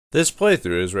This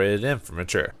playthrough is rated M for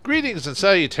mature. Greetings and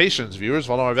salutations, viewers.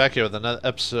 Vauldemare back here with another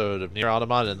episode of Nier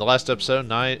Automata. In the last episode,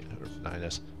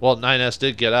 9S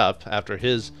did get up after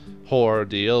his horror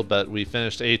deal, but we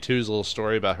finished A2's little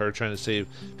story about her trying to save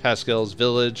Pascal's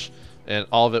village, and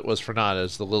all of it was for naught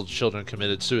as the little children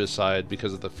committed suicide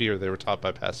because of the fear they were taught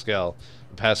by Pascal.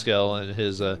 And Pascal, in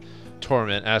his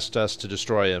torment, asked us to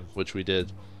destroy him, which we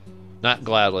did. Not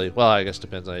gladly. Well, I guess it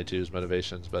depends on A2's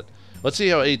motivations, but let's see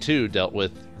how A2 dealt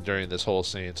with during this whole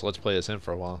scene. So let's play as him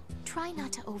for a while. Try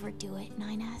not to overdo it,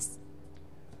 9S.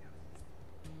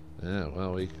 Yeah,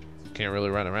 well, we can't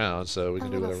really run around, so we can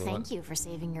do whatever we want. Thank you for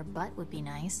saving your butt would be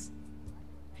nice.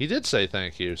 He did say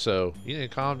thank you, so you need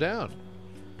to calm down.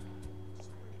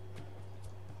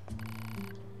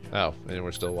 Oh, and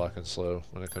we're still walking slow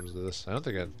when it comes to this. I don't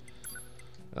think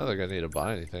I need to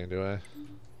buy anything, do I?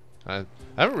 I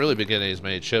haven't really been getting as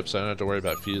many chips, so I don't have to worry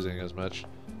about fusing as much.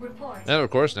 Report. And of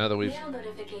course, now that we've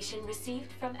notification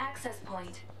received from access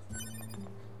point.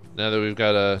 Now that we've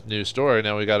got a new story,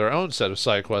 now we got our own set of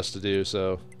side quests to do.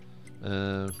 So,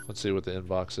 let's see what the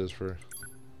inbox is for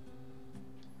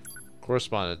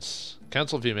correspondence.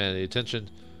 Council of Humanity,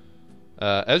 attention.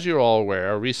 As you're all aware,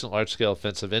 our recent large-scale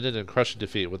offensive ended in crushing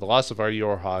defeat, with the loss of our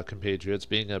Yorha compatriots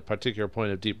being a particular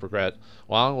point of deep regret.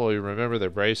 Long will we remember their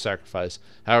brave sacrifice.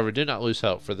 However, do not lose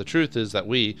hope, for the truth is that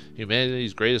we,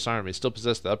 humanity's greatest army, still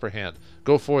possess the upper hand.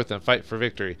 Go forth and fight for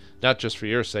victory, not just for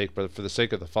your sake, but for the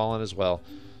sake of the fallen as well.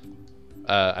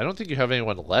 I don't think you have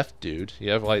anyone left, dude.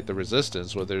 You have, like, the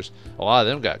Resistance, where there's a lot of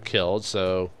them got killed,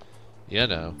 so, you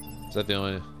know. Is that the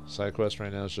only side quest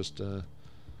right now? It's just, oh,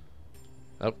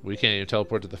 we can't even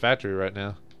teleport to the factory right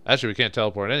now. Actually, we can't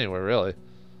teleport anywhere, really.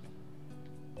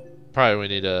 Probably we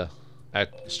need to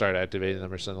start activating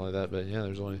them or something like that, but yeah,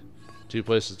 there's only 2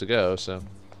 places to go, so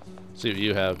see what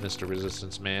you have, Mr.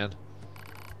 Resistance Man.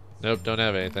 Nope, don't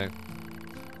have anything.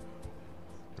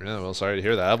 Yeah, well, sorry to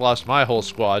hear that. I've lost my whole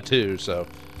squad too, so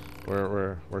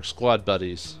we're squad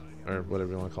buddies, or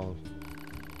whatever you want to call them.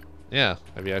 Yeah,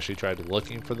 have you actually tried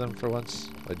looking for them for once,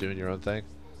 like doing your own thing?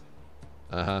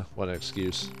 Uh-huh, what an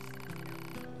excuse.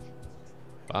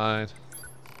 Fine.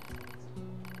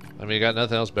 I mean, you got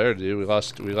nothing else better to do. We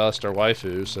lost our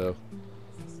waifu, so.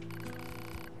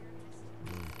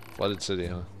 Flooded city,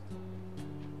 huh?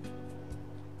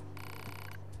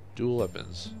 Dual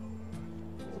weapons.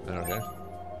 Okay.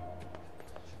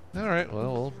 Alright,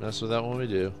 well, we'll mess with that when we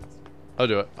do. Oh,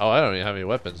 do it. Oh, I don't even have any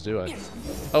weapons, do I?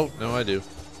 Oh, no, I do.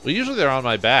 Well, usually they're on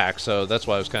my back, so that's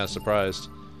why I was kind of surprised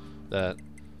that.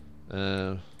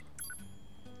 Yeah,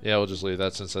 we'll just leave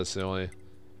that since that's the only.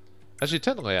 Actually,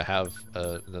 technically, I have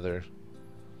another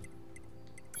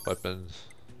weapon.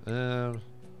 Oh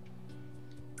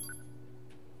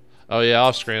yeah,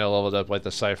 off screen I leveled up like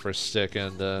the Cypher stick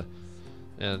and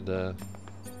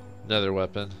another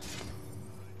weapon.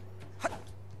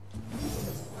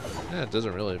 Yeah, it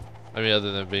doesn't really. I mean,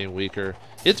 other than being weaker.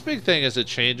 Its big thing is it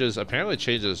changes. Apparently,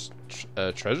 changes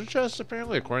treasure chests.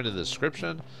 Apparently, according to the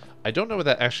description. I don't know what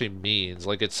that actually means.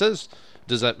 Like, it says,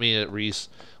 does that mean it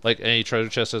like any treasure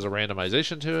chest has a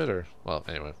randomization to it, or well,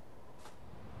 anyway.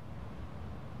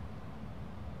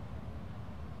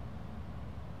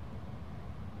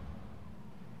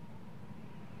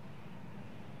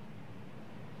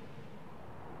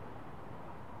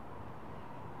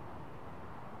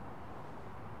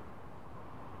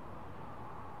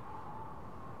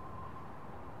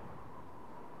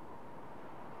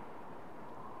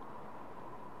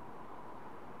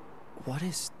 What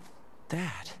is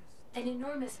that? An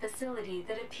enormous facility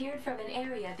that appeared from an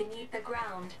area beneath the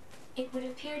ground. It would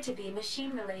appear to be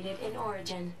machine-related in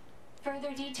origin.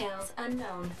 Further details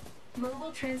unknown.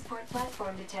 Mobile transport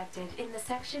platform detected in the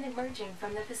section emerging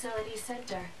from the facility's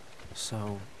center.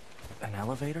 So, an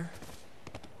elevator?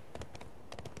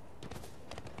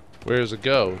 Where does it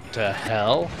go? To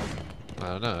hell? I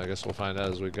don't know. I guess we'll find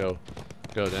out as we go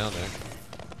down there.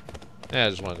 Yeah, I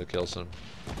just wanted to kill some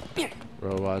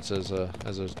robots as a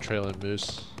trailing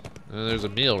moose. And there's a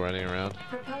meal running around.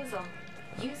 Proposal.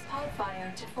 Use pod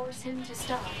fire to force him to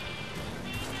stop.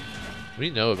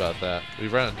 We know about that.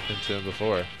 We've run into him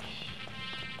before.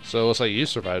 So it looks like you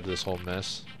survived this whole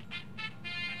mess.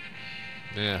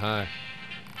 Yeah, hi.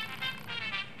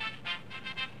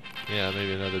 Yeah,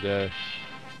 maybe another day.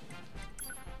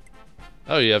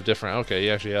 Oh, you have different. Okay, you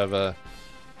actually have a.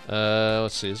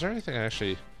 Let's see. Is there anything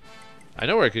I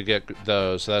know where I could get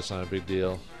those, so that's not a big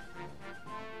deal.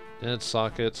 Dead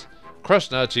sockets.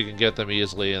 Crushed nuts, you can get them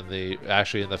easily in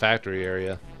the factory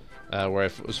area, where I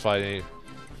was fighting.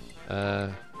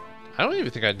 I don't even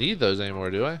think I need those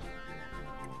anymore, do I?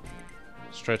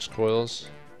 Stretched coils.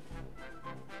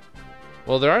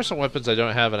 Well, there are some weapons I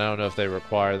don't have, and I don't know if they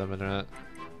require them or not.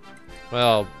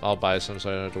 Well, I'll buy some so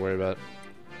I don't have to worry about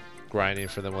grinding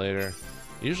for them later.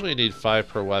 Usually you need 5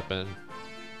 per weapon.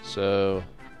 So,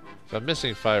 if I'm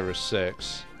missing 5 or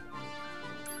 6,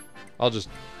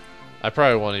 I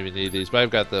probably won't even need these, but I've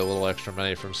got the little extra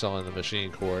money from selling the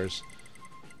machine cores.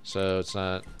 So it's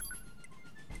not,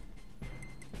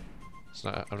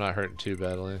 I'm not hurting too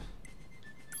badly.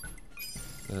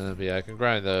 But yeah, I can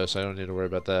grind those, so I don't need to worry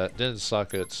about that. Din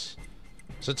sockets.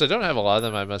 Since I don't have a lot of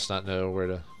them, I must not know where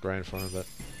to grind for them, but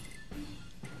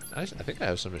I think I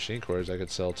have some machine cores I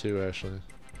could sell too, actually.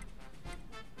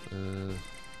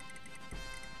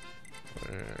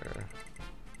 Where?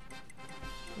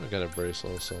 I got a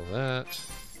bracelet, I'll sell that.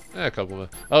 A couple of.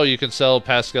 Oh, you can sell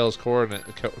Pascal's core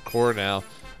now.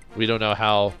 We don't know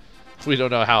how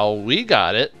we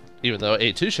got it, even though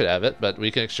A2 should have it, but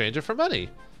we can exchange it for money.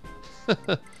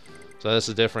 So that's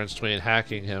the difference between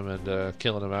hacking him and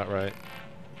killing him outright.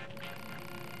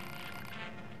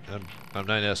 I'm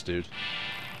 9S, dude.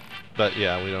 But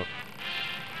yeah, we don't.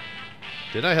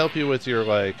 Didn't I help you with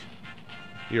your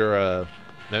your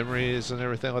memories and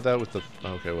everything like that with the?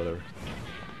 Okay, whatever.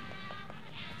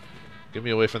 Get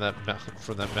me away from that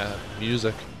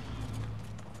music.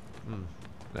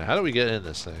 Now, how do we get in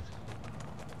this thing?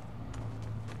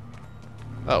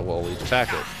 Oh, well, we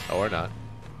attack it. Oh, or not.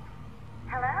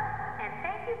 Hello, and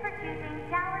thank you for choosing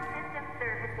Tower System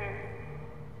Services.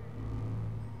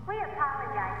 We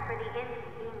apologize for the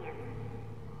inconvenience,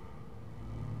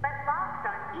 but locks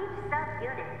on each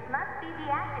sub-unit must be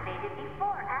deactivated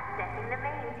before accessing the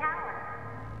main tower.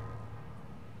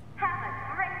 Have a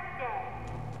great day.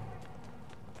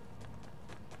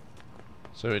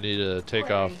 So we need to take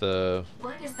off the...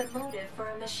 What is the motive for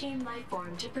a machine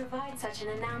lifeform to provide such an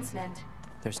announcement?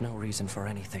 There's no reason for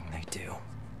anything they do.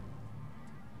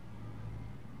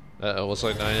 Uh-oh, looks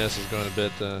like 9S is going a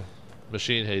bit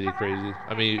machine hatey crazy.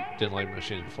 I mean, he didn't like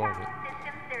machines before, but...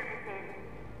 System services.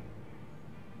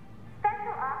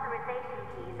 Special authorization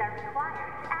keys are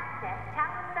required to access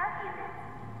tower subunits.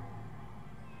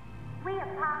 We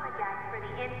apologize for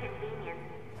the inconvenience,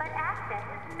 but access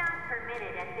is not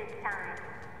permitted at this time.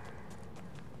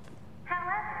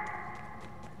 However,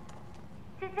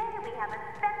 today we have a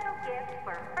special gift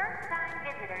for first-time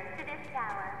visitors to this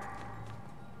tower.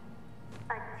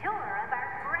 A tour of our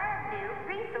brand new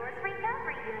resource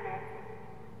recovery unit.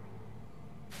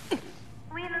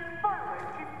 We look forward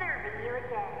to serving you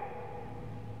again.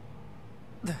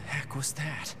 The heck was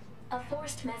that? A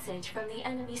forced message from the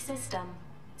enemy system.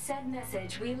 Said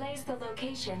message relays the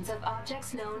locations of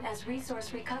objects known as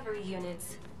resource recovery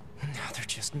units. Now they're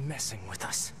just messing with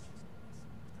us.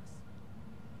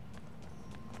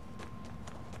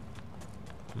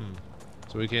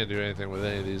 So we can't do anything with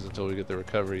any of these until we get the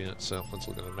recovery unit. So let's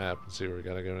look at the map and see where we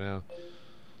gotta go now.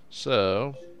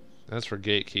 So that's for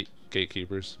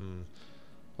gatekeepers.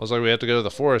 Looks like we have to go to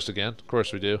the forest again. Of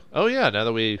course we do. Oh yeah, now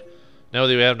that we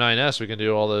have 9S, we can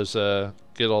do all those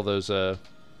get all those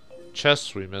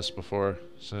chests we missed before.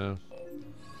 So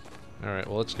all right,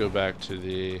 well let's go back to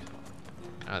the.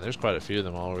 God, there's quite a few of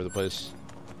them all over the place.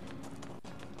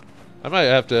 I might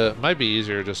have to. Might be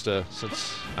easier just to,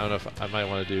 since I don't know if I might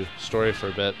want to do story for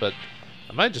a bit, but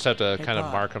I might just have to kind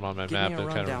of mark them on my map and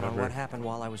kind of remember. On what happened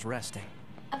while I was resting.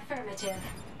 Affirmative.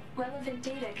 Relevant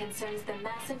data concerns the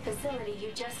massive facility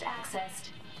you just accessed.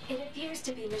 It appears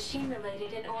to be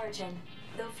machine-related in origin,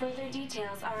 though further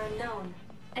details are unknown.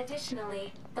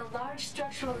 Additionally, the large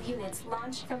structural units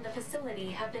launched from the facility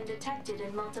have been detected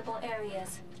in multiple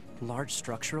areas. Large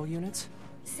structural units?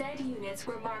 Said units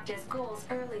were marked as goals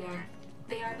earlier.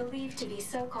 They are believed to be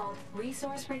so-called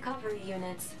resource recovery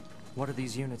units. What do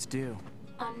these units do?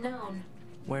 Unknown.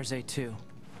 Where's A2?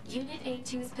 Unit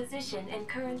A2's position and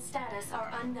current status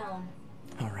are unknown.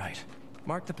 Alright.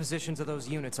 Mark the positions of those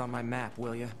units on my map,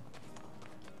 will ya?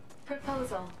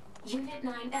 Proposal. Unit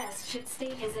 9S should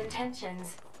state his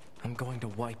intentions. I'm going to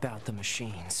wipe out the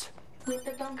machines. With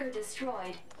the bunker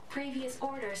destroyed, previous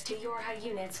orders to Yorha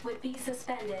units would be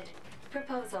suspended.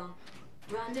 Proposal.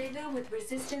 Rendezvous with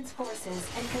resistance forces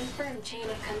and confirm chain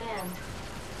of command.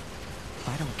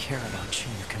 I don't care about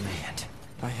chain of command.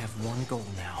 I have one goal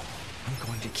now. I'm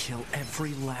going to kill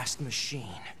every last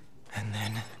machine. And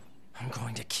then I'm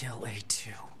going to kill A2.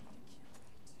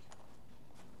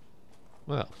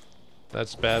 Well,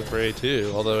 that's bad for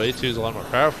A2, although A2 is a lot more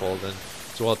powerful than,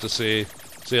 so we'll have to see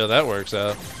how that works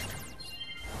out.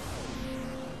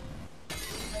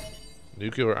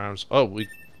 Nuclear arms. Oh, we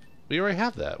already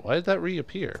have that. Why did that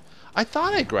reappear? I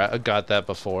thought I got that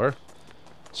before.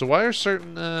 So why are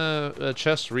certain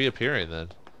chests reappearing then?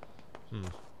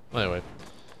 Well, anyway,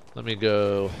 let me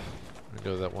go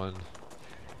that one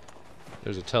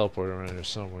There's a teleporter around here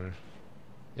somewhere.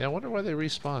 Yeah, I wonder why they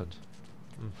respawned.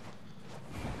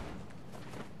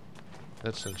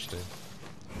 That's interesting.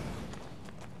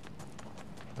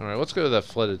 Alright, let's go to that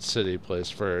flooded city place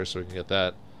first so we can get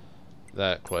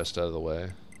that quest out of the way.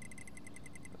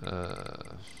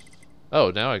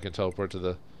 Oh, now I can teleport to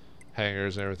the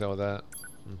hangars and everything like that.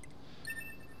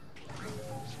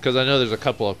 Because I know there's a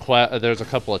couple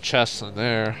of chests in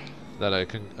there that I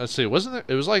can. Let's see, wasn't there?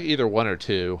 It was like either one or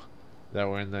two that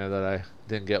were in there that I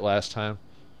didn't get last time.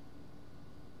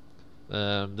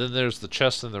 Then there's the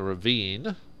chest in the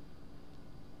ravine.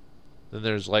 Then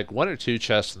there's like one or two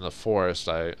chests in the forest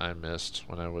I missed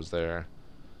when I was there.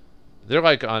 They're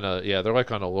like on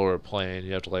a lower plane.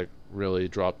 You have to like really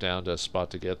drop down to a spot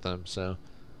to get them. So,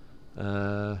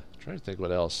 trying to think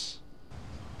what else.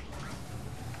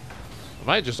 I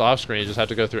might just off screen just have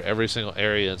to go through every single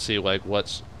area and see like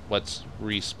what's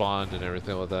respawned and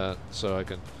everything like that, so I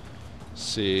can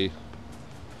see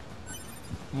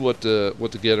what to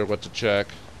get or what to check.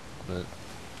 But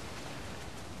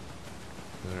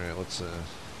all right, let's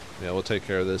we'll take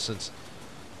care of this since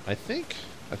I think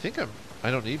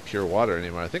I don't need pure water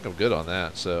anymore. I think I'm good on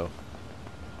that, so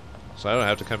I don't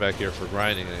have to come back here for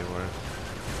grinding anymore.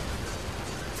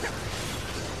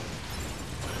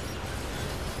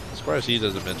 As far as he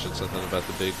doesn't mention something about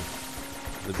the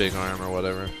big arm or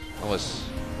whatever, unless.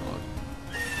 Hold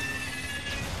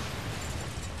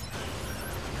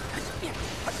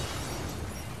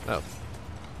on. Oh.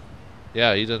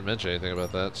 Yeah, he doesn't mention anything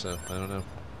about that, so I don't know.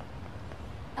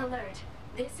 Alert.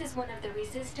 This is one of the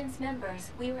Resistance members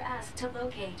we were asked to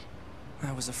locate.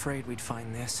 I was afraid we'd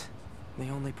find this. The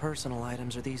only personal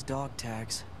items are these dog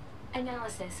tags.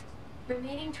 Analysis.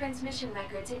 Remaining transmission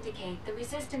records indicate the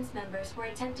Resistance members were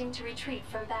attempting to retreat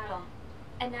from battle.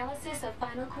 Analysis of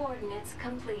final coordinates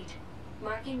complete.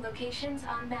 Marking locations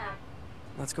on map.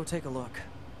 Let's go take a look.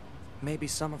 Maybe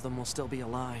some of them will still be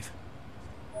alive.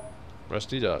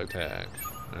 Rusty dog tag.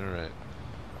 Alright.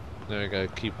 Now I gotta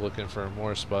keep looking for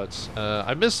more spots.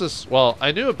 I missed this. Well,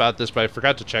 I knew about this, but I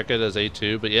forgot to check it as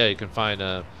A2. But yeah, you can find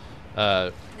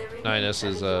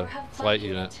 9S's flight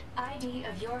unit. ID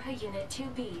of Yorha Unit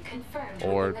 2B confirmed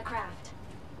Or within the craft.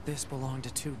 This belonged to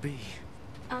 2B.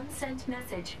 Unsent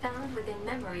message found within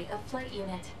memory of flight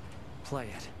unit. Play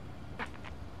it.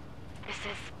 This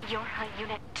is Yorha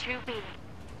Unit 2B.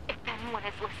 If anyone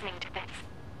is listening to this,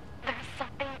 there's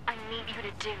something I need you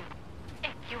to do.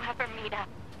 If you ever meet up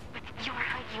with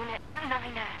Yorha Unit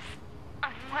 9S,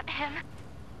 I want him.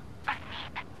 I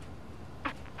mean,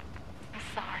 I'm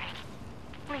sorry.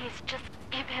 Please just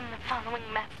give him the following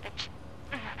message.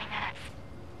 9S.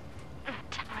 The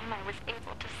time I was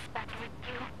able to spend with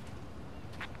you,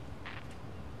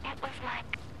 it was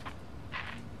like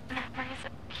memories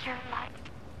of pure light.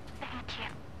 Thank you.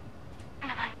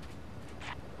 9.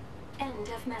 End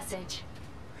of message.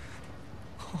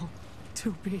 Oh,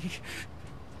 2B.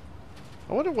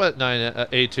 I wonder what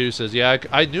 9A2 says. Yeah,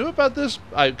 I knew about this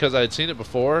because I had seen it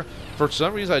before. For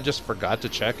some reason, I just forgot to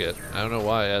check it. I don't know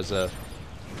why. As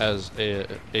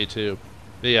A2.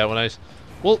 But yeah,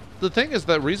 well, the thing is,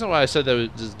 the reason why I said that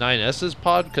it was 9S's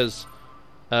pod because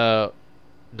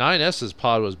 9S's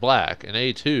pod was black and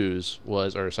A2's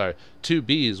was, or sorry,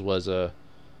 2B's was a.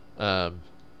 Let's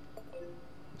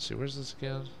see, where's this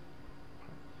again?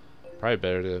 Probably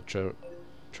better to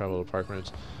travel to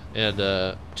Park-49. And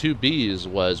 2B's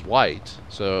was white,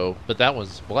 so but that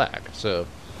one's black, so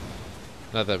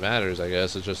not that matters, I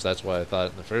guess. It's just that's why I thought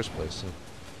it in the first place. So.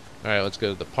 All right, let's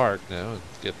go to the park now and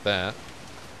get that.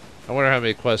 I wonder how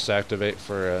many quests to activate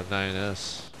for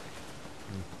 9S.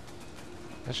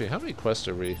 Actually, how many quests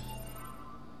are we?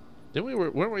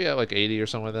 Weren't we at like 80 or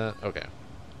something like that? Okay.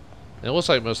 And it looks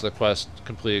like most of the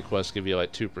completed quests give you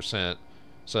like 2%,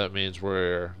 so that means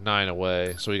we're 9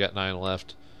 away. So we got 9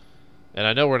 left. And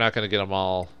I know we're not going to get them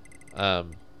all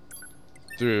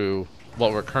through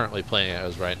what we're currently playing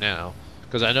as right now,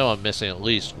 because I know I'm missing at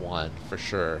least one for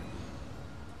sure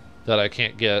that I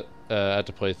can't get. I have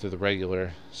to play through the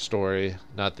regular story,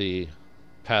 not the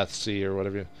Path C or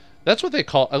whatever. That's what they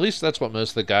call. At least that's what most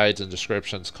of the guides and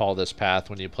descriptions call this path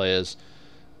when you play as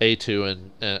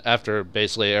A2, and after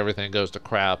basically everything goes to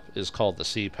crap is called the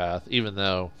C path, even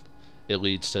though it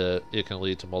can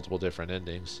lead to multiple different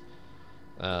endings.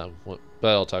 But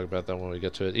I'll talk about that when we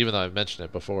get to it, even though I've mentioned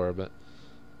it before. But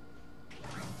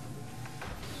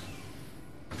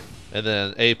and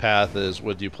then A path is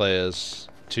when you play as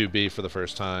 2B for the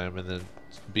first time, and then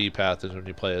B path is when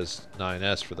you play as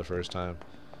 9S for the first time,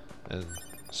 and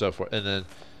so forth. And then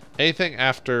anything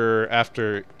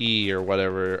after E or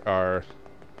whatever are.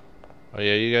 Oh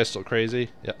yeah, you guys still crazy?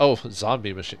 Yeah. Oh,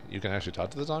 zombie machine. You can actually talk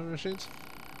to the zombie machines.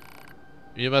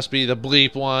 You must be the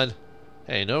bleep one.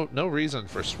 Hey, no reason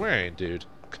for swearing, dude.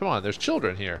 Come on, there's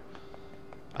children here.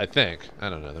 I think. I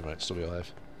don't know, they might still be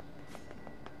alive.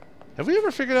 Have we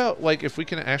ever figured out, like, if we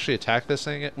can actually attack this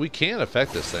thing? We can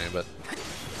affect this thing, but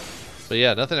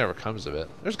yeah, nothing ever comes of it.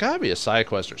 There's gotta be a side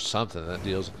quest or something that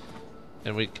deals...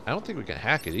 And I don't think we can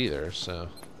hack it either, so...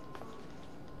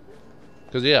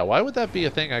 Because, yeah, why would that be a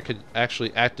thing I could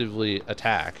actually actively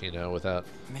attack, you know, without...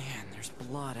 Man, there's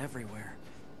blood everywhere.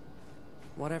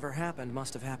 Whatever happened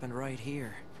must have happened right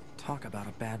here. Talk about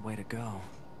a bad way to go.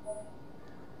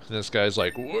 And this guy's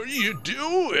like, what are you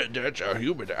doing? That's a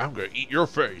human. I'm gonna eat your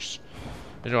face.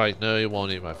 And you're like, no, you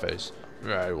won't eat my face.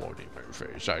 I won't eat my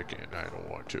face. I can't. I don't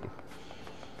want to.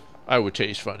 I would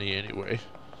taste funny anyway.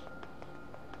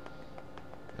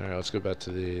 Alright, let's go back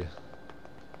to the...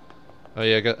 Oh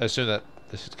yeah, I assume that...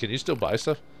 Can you still buy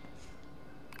stuff?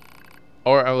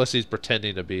 Or unless he's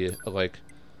pretending to be, like...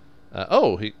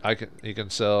 oh, he can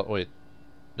sell... Wait.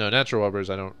 No, natural rubbers,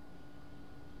 I don't...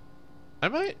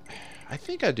 I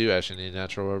think I do actually need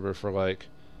natural rubber for, like...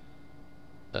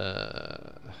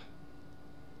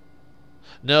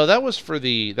 No, that was for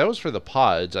the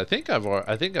pods. I think I've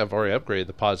already upgraded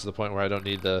the pods to the point where I don't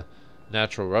need the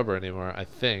natural rubber anymore. I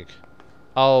think.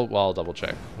 I'll double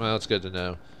check. Well, it's good to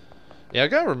know. Yeah, I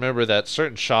gotta remember that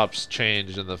certain shops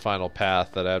changed in the final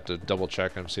path that I have to double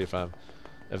check them, see if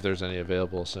there's any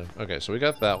available. So okay, so we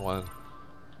got that one.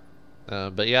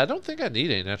 But yeah, I don't think I need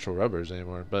any natural rubbers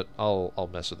anymore. But I'll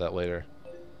mess with that later.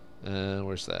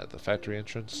 Where's that? The factory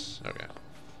entrance. Okay,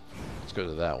 let's go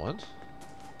to that one.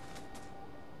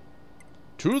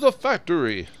 To the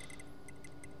factory.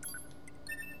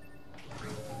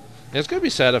 Yeah, it's gonna be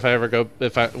sad if I ever go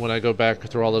when I go back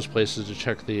through all those places to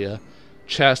check the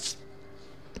chests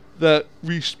that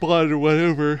respawn or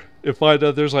whatever, and find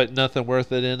out there's like nothing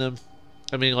worth it in them.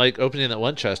 I mean, like opening that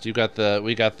one chest, we got the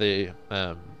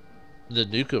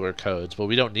nuclear codes, but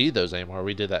we don't need those anymore.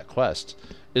 We did that quest.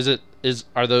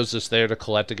 Are those just there to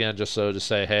collect again, just so to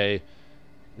say, hey,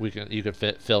 you can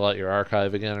fill out your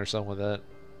archive again or something like that?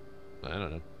 I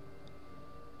don't know.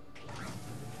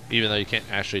 Even though you can't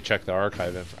actually check the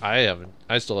archive,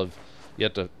 I still have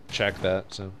yet to check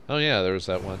that. So, oh yeah, there was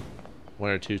that one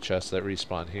or two chests that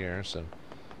respawn here. So,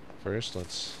 first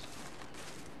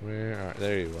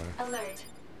there you are. Alert!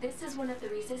 This is one of the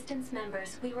Resistance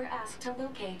members we were asked to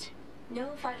locate.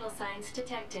 No vital signs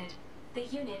detected. The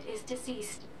unit is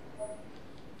deceased.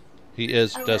 He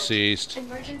is Alert. Deceased.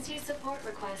 Emergency support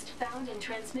request found in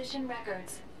transmission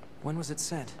records. When was it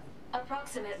sent?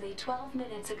 Approximately 12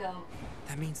 minutes ago.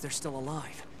 That means they're still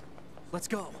alive. Let's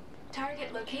go.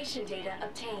 Target location data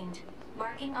obtained.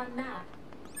 Marking on map.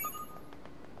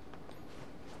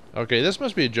 Okay, this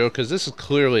must be a joke because this is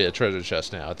clearly a treasure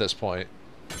chest now at this point.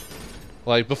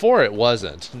 Like before it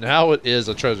wasn't. Now it is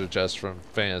a treasure chest from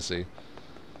Fantasy.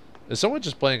 Is someone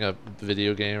just playing a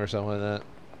video game or something like that?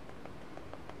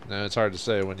 No, it's hard to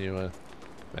say when you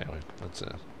anyway, let's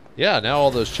yeah, now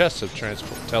all those chests have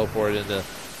teleported into...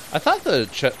 I thought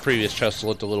the previous chests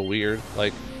looked a little weird,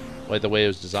 like the way it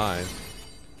was designed.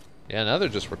 Yeah, now they're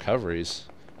just recoveries.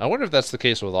 I wonder if that's the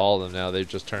case with all of them now. They've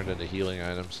just turned into healing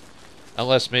items.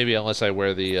 Unless I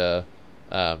wear the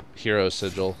hero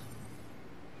sigil.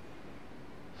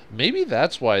 Maybe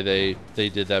that's why they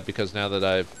did that, because now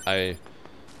that I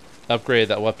upgraded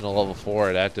that weapon to level 4,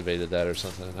 it activated that or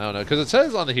something. I don't know, because it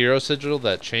says on the hero sigil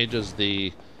that changes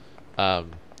the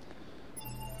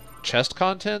chest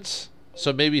contents.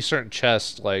 So maybe certain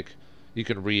chests, like, you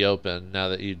can reopen now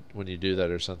that when you do that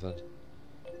or something.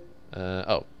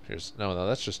 Oh, no,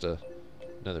 that's just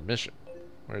another mission.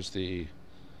 Where's the...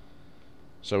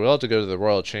 So we'll have to go to the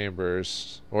Royal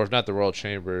Chambers, or if not the Royal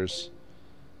Chambers,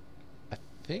 I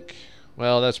think...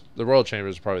 Well, the Royal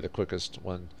Chambers is probably the quickest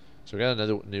one. So we got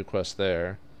another new quest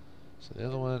there. So the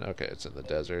other one, okay, it's in the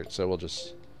desert. So we'll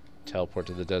just teleport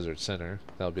to the desert center.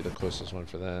 That'll be the closest one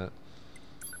for that.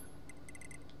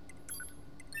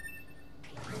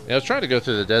 Yeah, I was trying to go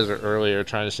through the desert earlier,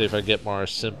 trying to see if I get more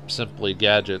simply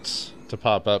gadgets to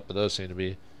pop up, but those seem to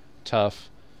be tough.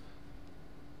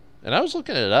 And I was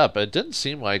looking it up. It didn't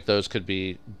seem like those could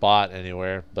be bought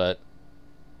anywhere, but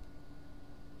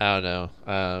I don't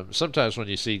know. Sometimes when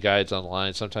you see guides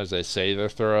online, sometimes they say they're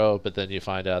thorough, but then you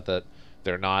find out that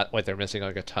they're not. Like, they're missing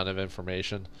like a ton of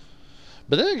information.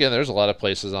 But then again, there's a lot of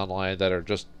places online that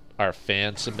are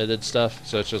fan submitted stuff,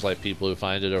 so it's just like people who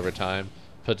find it over time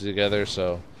put it together.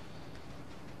 So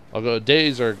I'll go.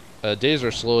 Days are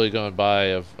slowly going by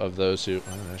of those who.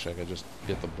 Oh, actually, I could just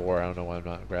get the boar. I don't know why I'm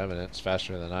not grabbing it. It's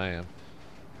faster than I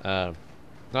am.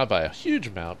 Not by a huge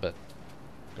amount, but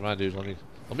come on, dude.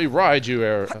 Let me ride you,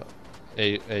 Aegon,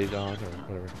 or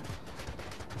whatever.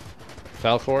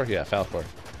 Falcor? Yeah, Falcor.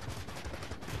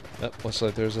 Yep, looks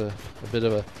like there's a bit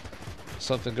of a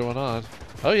something going on.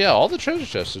 Oh yeah, all the treasure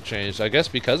chests have changed. I guess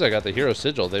because I got the hero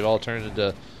sigil, they've all turned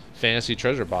into fancy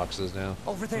treasure boxes now.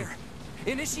 Over there.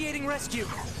 Initiating rescue.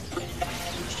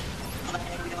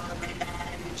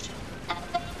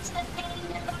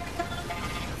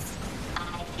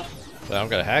 Well, I'm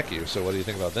gonna hack you, so what do you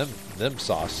think about them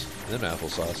sauce? Them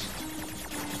applesauce.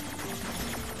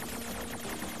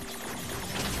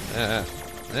 Yeah.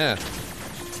 Yeah.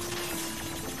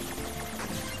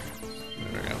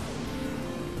 There we go.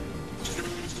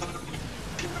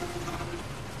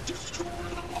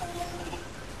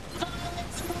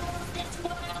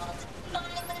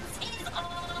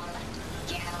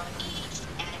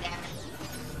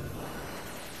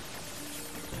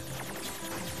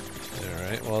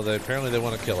 Alright, well apparently they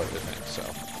want to kill everything, so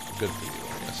good for you,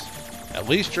 I guess. At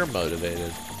least you're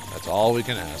motivated. That's all we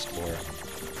can ask for.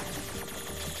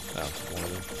 Oh, one of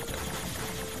them. Okay.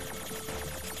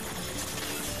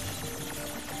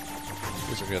 At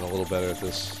least I'm getting a little better at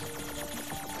this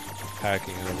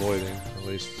hacking and avoiding, at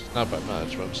least. Not by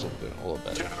much, but I'm still doing a little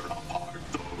better.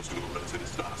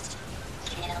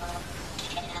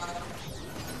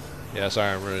 Yeah,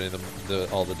 sorry I'm ruining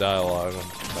all the dialogue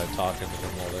by talking to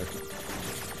them while they're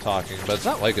talking, but it's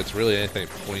not like it's really anything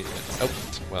poignant. Oh,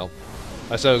 well,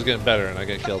 I said I was getting better and I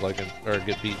get killed, or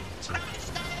get beaten. So.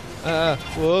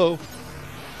 Whoa.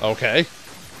 Okay.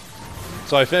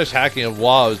 So I finished hacking him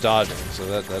while I was dodging, so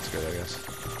that's good, I guess.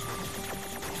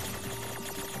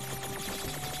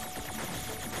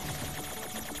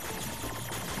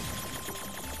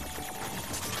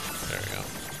 There we go.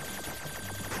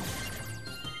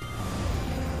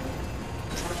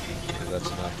 Okay, that's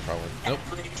enough, probably. Nope.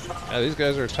 Yeah, these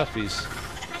guys are toughies.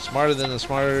 Smarter than the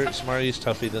smarties,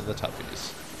 toughy than the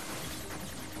toughies.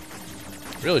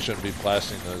 Really shouldn't be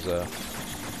blasting those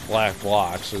black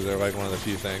blocks, so they're like one of the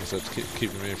few things that's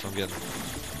keeping me from getting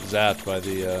zapped by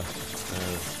the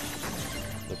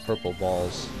purple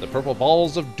balls. The purple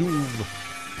balls of doom.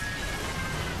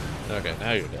 Okay,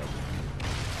 now you're dead.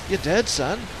 You're dead,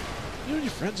 son. You and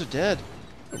your friends are dead.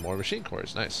 Oh, more machine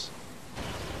cores, nice.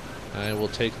 I will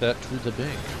take that to the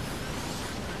bank.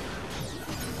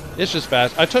 It's just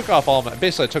fast. I took off all my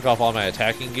my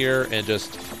attacking gear and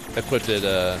just equipped it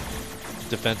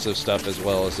defensive stuff as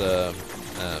well as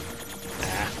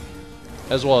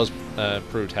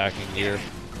improved hacking gear.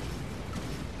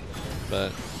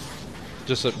 But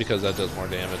just because that does more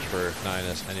damage for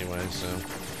 9S anyway, so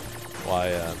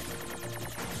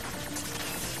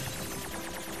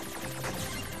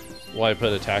why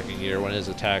put attacking gear when his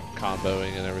attack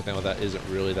comboing and everything like that isn't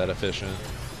really that efficient?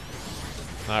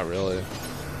 Not really.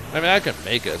 I mean, I can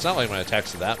make it. It's not like my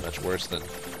attacks are that much worse than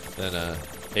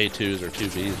A2s or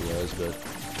 2Bs was, but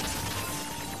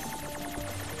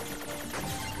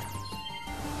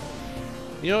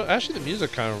you know, actually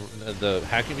the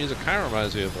hacking music kind of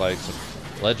reminds me of like some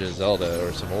Legend of Zelda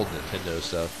or some old Nintendo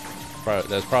stuff.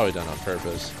 That's probably done on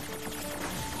purpose.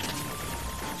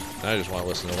 I just want to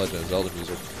listen to Legend of Zelda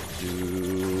music.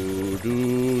 Do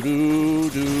do do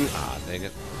do. Ah, dang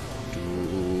it.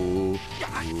 Do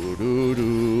do do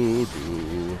do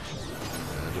do.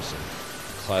 Just some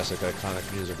classic,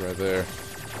 iconic music right there.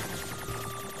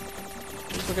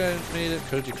 Who's the guy who made it?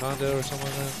 Koji Kondo or something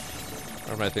like that?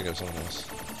 Or am I thinking of someone else?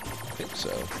 I think so.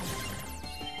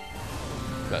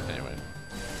 But anyway.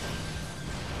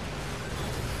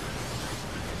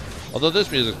 Although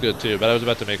this music's good too, but I was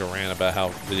about to make a rant about how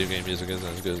video game music isn't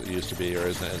as good as it used to be, or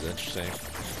isn't as interesting.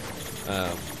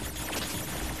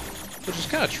 Which is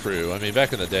kind of true. I mean,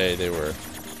 back in the day, they were...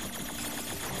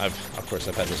 Of course,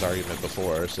 I've had this argument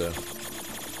before, so...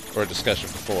 Or a discussion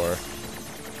before.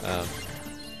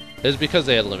 It's because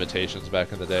they had limitations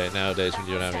back in the day. Nowadays, when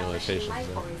you don't have any limitations...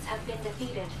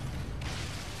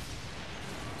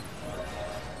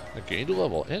 I gained a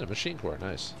level and a machine core.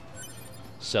 Nice.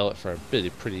 Sell it for a pretty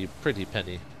penny. Pretty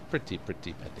penny.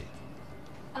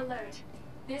 Alert.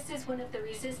 This is one of the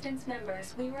Resistance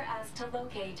members we were asked to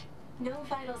locate. No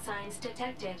vital signs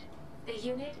detected. The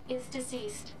unit is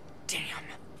deceased. Damn.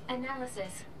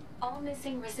 Analysis. All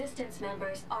missing Resistance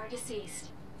members are deceased.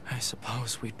 I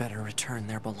suppose we'd better return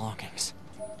their belongings.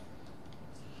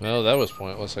 Well, that was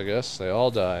pointless, I guess. They all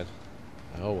died.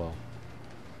 Oh well.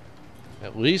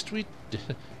 At least we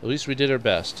did our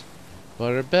best.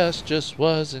 But our best just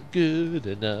wasn't good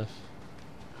enough.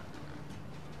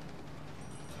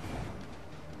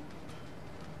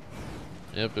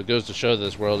 Yep, it goes to show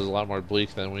this world is a lot more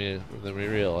bleak than we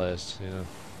realized, you know.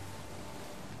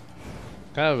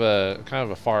 Kind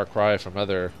of a far cry from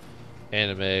other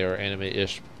anime or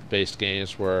anime-ish based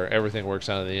games where everything works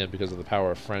out in the end because of the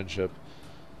power of friendship.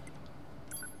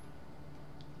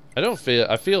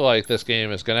 I feel like this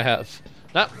game is gonna have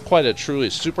not quite a truly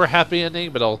super happy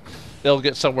ending, but it'll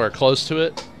get somewhere close to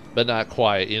it, but not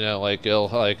quite. You know, like it'll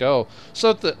like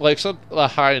something like a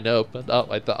high note, but not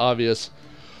like the obvious.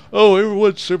 Oh,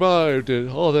 everyone survived and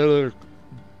all the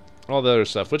other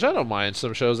stuff, which I don't mind.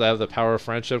 Some shows that have the power of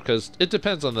friendship, because it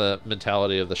depends on the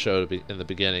mentality of the show to be in the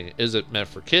beginning. Is it meant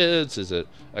for kids? Is it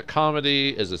a comedy?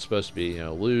 Is it supposed to be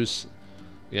loose?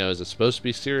 Is it supposed to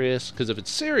be serious? Because if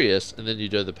it's serious and then you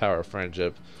do the power of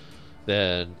friendship,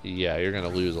 then yeah, you're gonna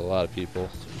lose a lot of people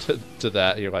to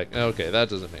that. You're like, okay, that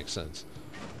doesn't make sense.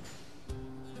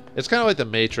 It's kind of like the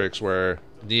Matrix, where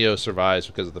Neo survives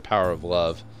because of the power of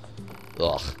love.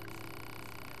 Ugh.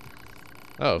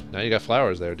 Oh, now you got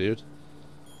flowers there, dude.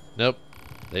 Nope,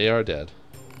 they are dead.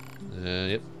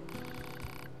 Yep.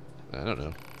 I don't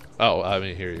know. Oh, I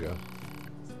mean, here you go.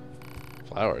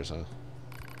 Flowers, huh?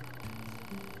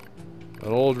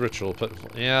 An old ritual.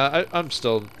 I'm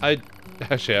still.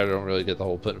 Actually, I don't really get the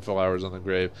whole putting flowers on the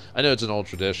grave. I know it's an old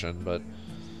tradition, but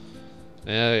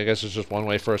yeah, I guess it's just one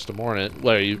way for us to mourn it.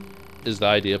 Is the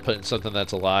idea of putting something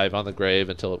that's alive on the grave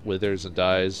until it withers and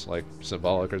dies, like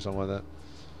symbolic or something like that?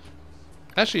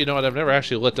 Actually, you know what? I've never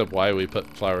actually looked up why we put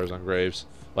flowers on graves,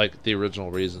 like the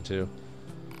original reason to.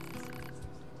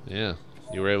 Yeah,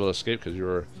 you were able to escape because you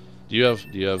were. Do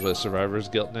you have a survivor's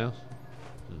guilt now?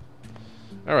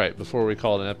 All right, before we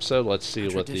call it an episode, let's see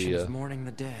what the tradition of mourning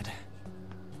the dead.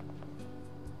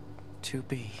 To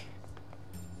be.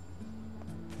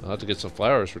 I'll have to get some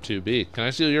flowers for 2B. Can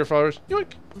I steal your flowers?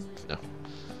 Yoink!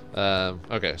 No.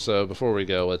 Okay, so before we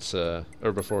go,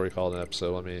 or before we call it an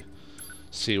episode, let me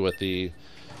see what the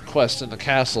quest in the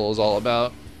castle is all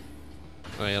about.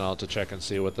 And I'll have to check and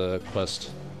see what the quest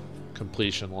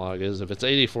completion log is. If it's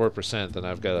 84%, then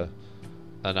I've got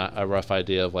a rough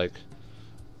idea of like.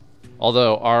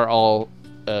 Although are all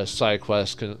side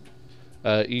quests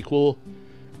equal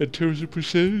in terms of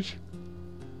percentage?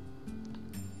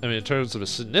 I mean, in terms of a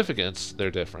significance, they're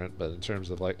different, but in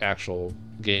terms of like actual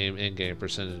in-game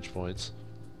percentage points.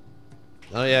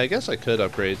 Oh yeah, I guess I could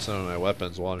upgrade some of my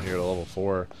weapons while I'm here to level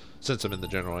 4, since I'm in the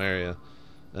general area.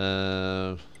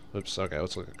 Oops. Okay,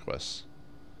 let's look at quests.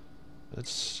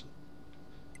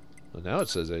 Well, now it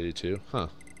says 82. Huh.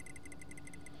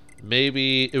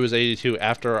 Maybe it was 82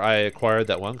 after I acquired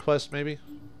that one quest, maybe?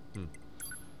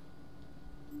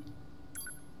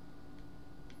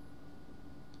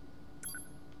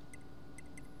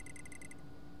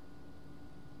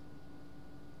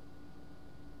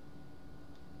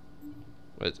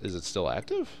 Wait, is it still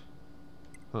active?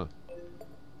 Huh.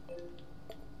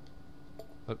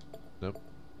 Nope.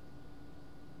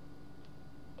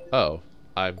 Oh,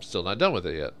 I'm still not done with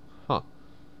it yet. Huh.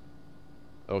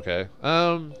 Okay.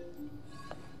 God,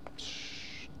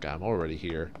 I'm already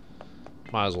here.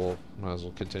 Might as well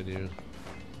continue.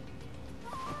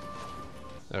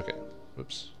 Okay.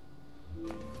 Whoops.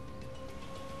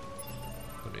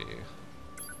 Let me.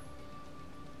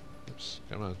 Oops.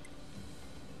 Come on.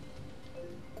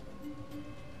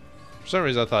 For some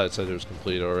reason, I thought it said it was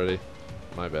complete already.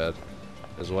 My bad.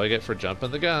 That's what I get for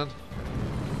jumping the gun.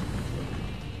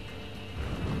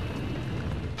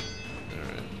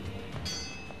 Alright.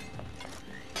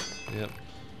 Yep.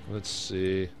 Let's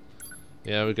see.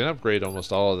 Yeah, we can upgrade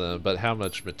almost all of them, but how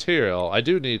much material? I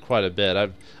do need quite a bit.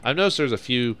 I've noticed there's a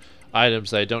few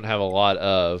items that I don't have a lot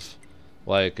of,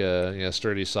 like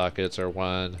sturdy sockets are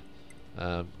one.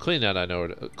 Clean nut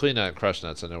and crush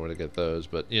nuts I know where to get those,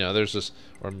 but there's just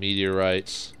or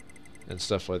meteorites and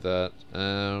stuff like that.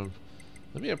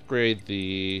 Let me upgrade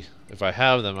the. If I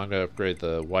have them, I'm gonna upgrade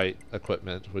the white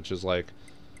equipment, which is like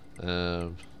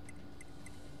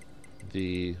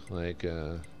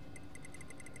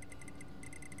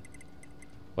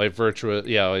like virtuous,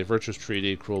 like virtuous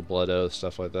treaty, cruel blood oath,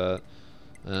 stuff like that.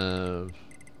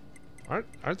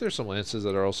 Aren't there some lances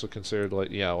that are also considered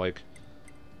like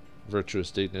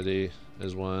virtuous dignity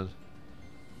is one.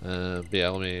 But yeah,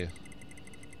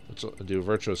 let's do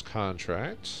virtuous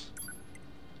contract.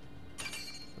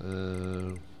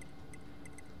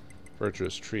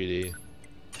 Virtuous treaty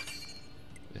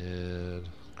and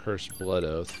cursed blood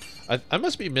oath. I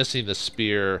must be missing the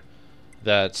spear.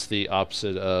 That's the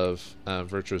opposite of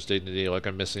virtuous dignity. Like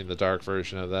I'm missing the dark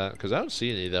version of that because I don't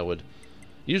see any that would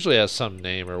usually has some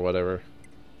name or whatever.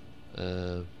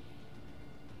 I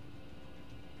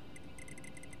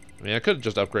mean, I could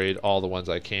just upgrade all the ones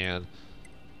I can.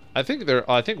 I think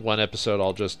one episode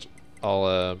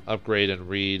I'll upgrade and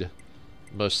read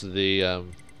most of the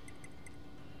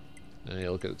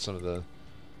look at some of the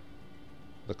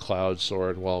cloud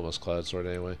sword. Well, almost cloud sword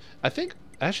anyway. I think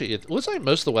actually it looks like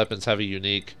most of the weapons have a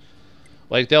unique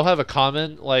Like they'll have a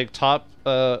common like top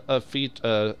feat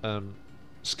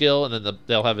skill, and then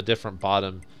they'll have a different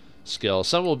bottom skill.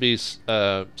 Some will be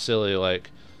silly like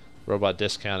robot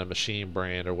discount and machine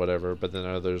brain or whatever, but then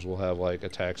others will have like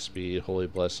attack speed, holy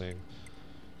blessing,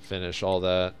 finish, all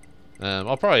that.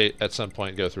 I'll probably at some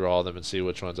point go through all of them and see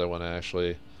which ones I want to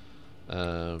actually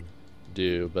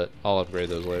do, but I'll upgrade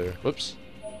those later. Whoops.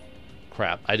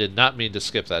 Crap. I did not mean to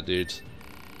skip that, dudes.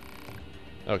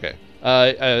 Okay.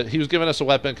 He was giving us a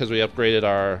weapon because we upgraded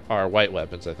our white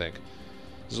weapons, I think.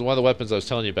 This is one of the weapons I was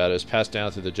telling you about. It was passed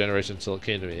down through the generations until it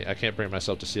came to me. I can't bring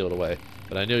myself to seal it away,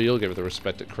 but I know you'll give it the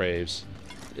respect it craves.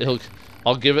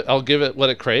 I'll give it what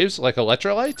it craves, like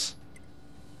electrolytes?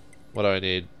 What do I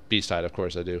need? Beast hide, of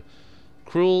course I do.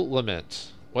 Cruel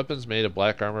Lament. Weapons made of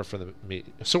black armor from the meat.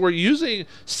 So we're using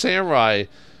samurai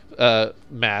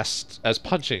masks as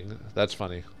punching. That's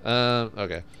funny.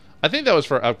 Okay. I think that was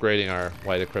for upgrading our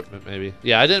white equipment, maybe.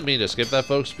 Yeah, I didn't mean to skip that,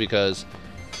 folks, because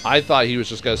I thought he was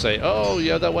just going to say, oh,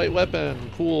 you have that white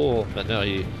weapon. Cool. But no,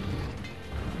 he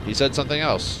said something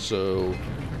else. So,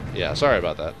 yeah, sorry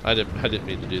about that. I didn't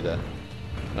mean to do that.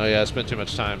 Oh, yeah, I spent too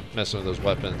much time messing with those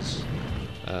weapons.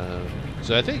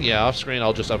 So I think, yeah, off screen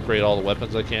I'll just upgrade all the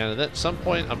weapons I can, and at some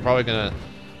point I'm probably gonna...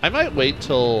 I might wait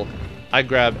till I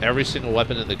grab every single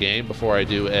weapon in the game before I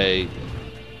do a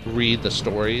read the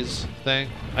stories thing.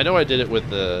 I know I did it with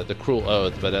the Cruel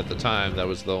Oath, but at the time that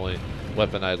was the only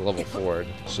weapon I had level 4'd,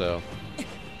 so...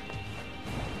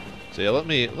 So yeah, let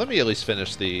me at least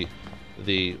finish the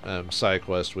side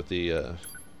quest with the,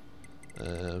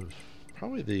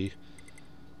 probably the...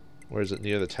 Where is it?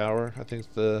 Near the tower? I think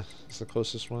it's the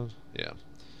closest one. Yeah.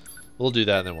 We'll do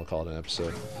that and then we'll call it an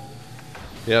episode.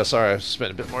 Yeah, sorry, I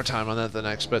spent a bit more time on that than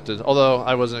I expected. Although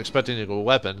I wasn't expecting to go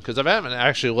weapon, because I haven't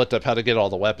actually looked up how to get all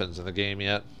the weapons in the game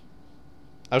yet.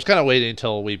 I was kind of waiting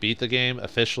until we beat the game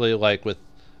officially, like with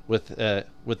at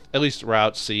least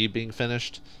Route C being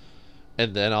finished,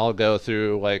 and then I'll go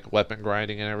through like weapon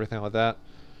grinding and everything like that.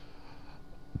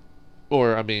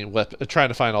 Or I mean, trying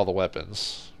to find all the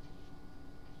weapons.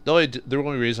 The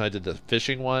only reason I did the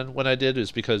fishing one when I did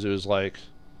is because it was like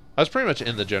I was pretty much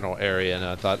in the general area, and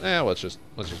I thought, let's just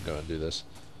go and do this.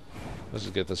 Let's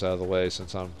just get this out of the way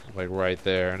since I'm like right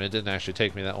there, and it didn't actually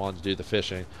take me that long to do the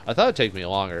fishing. I thought it'd take me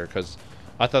longer because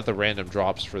I thought the random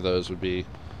drops for those would be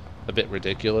a bit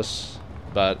ridiculous,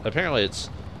 but apparently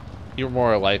you're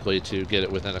more likely to get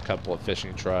it within a couple of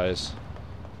fishing tries,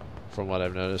 from what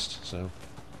I've noticed. So,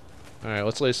 all right,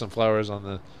 let's lay some flowers on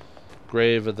the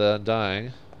grave of the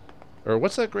undying. Or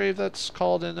what's that grave that's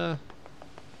called in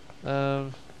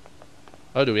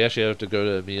oh, do we actually have to go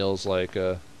to Emil's like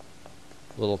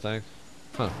little thing?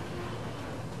 Huh.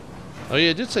 Oh yeah,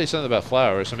 it did say something about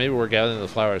flowers, so maybe we're gathering the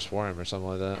flowers for him or something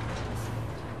like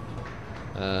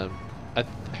that.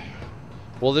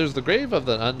 Well, there's the grave of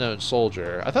the unknown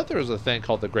soldier. I thought there was a thing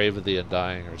called the grave of the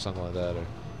undying or something like that. Or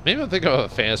maybe I'm thinking of a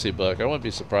fantasy book. I wouldn't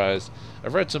be surprised.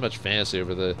 I've read so much fantasy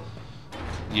over the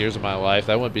years of my life.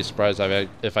 I wouldn't be surprised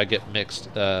if I get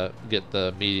the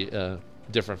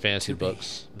different fantasy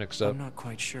books mixed up. I'm not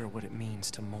quite sure what it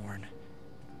means to mourn,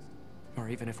 or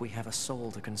even if we have a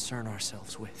soul to concern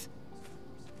ourselves with.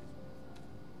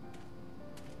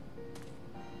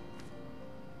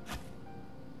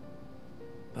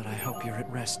 But I hope you're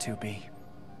at rest, 2B.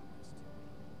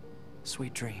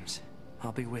 Sweet dreams.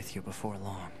 I'll be with you before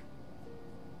long.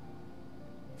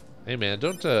 Hey man,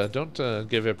 don't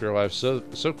give up your life so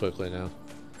quickly now.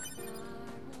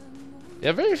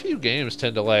 Yeah, very few games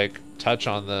tend to like touch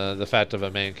on the fact of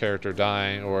a main character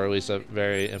dying, or at least a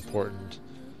very important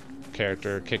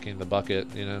character kicking the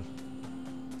bucket. You know,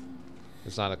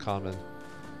 it's not a common.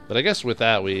 But I guess with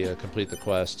that we complete the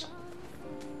quest.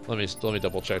 Let me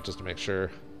double check just to make sure.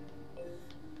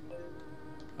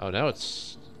 Oh, now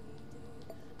it's.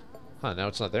 Huh? Now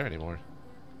it's not there anymore.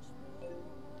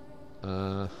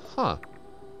 Huh.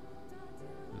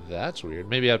 That's weird.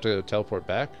 Maybe I have to teleport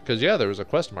back? Because, yeah, there was a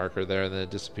quest marker there and then it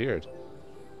disappeared.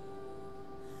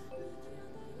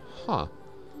 Huh.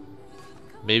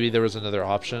 Maybe there was another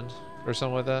option or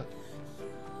something like that?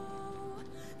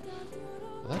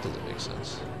 Well, that doesn't make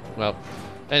sense. Well,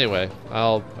 anyway,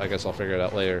 I guess I'll figure it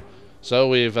out later. So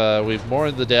we've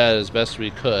mourned the dead as best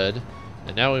we could,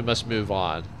 and now we must move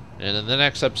on. And in the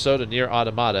next episode of Nier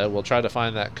Automata, we'll try to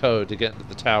find that code to get into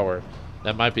the tower.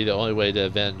 That might be the only way to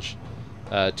avenge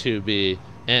 2B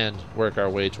and work our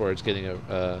way towards getting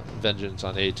a vengeance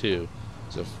on A2.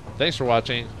 So thanks for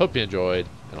watching. Hope you enjoyed,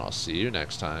 and I'll see you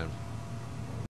next time.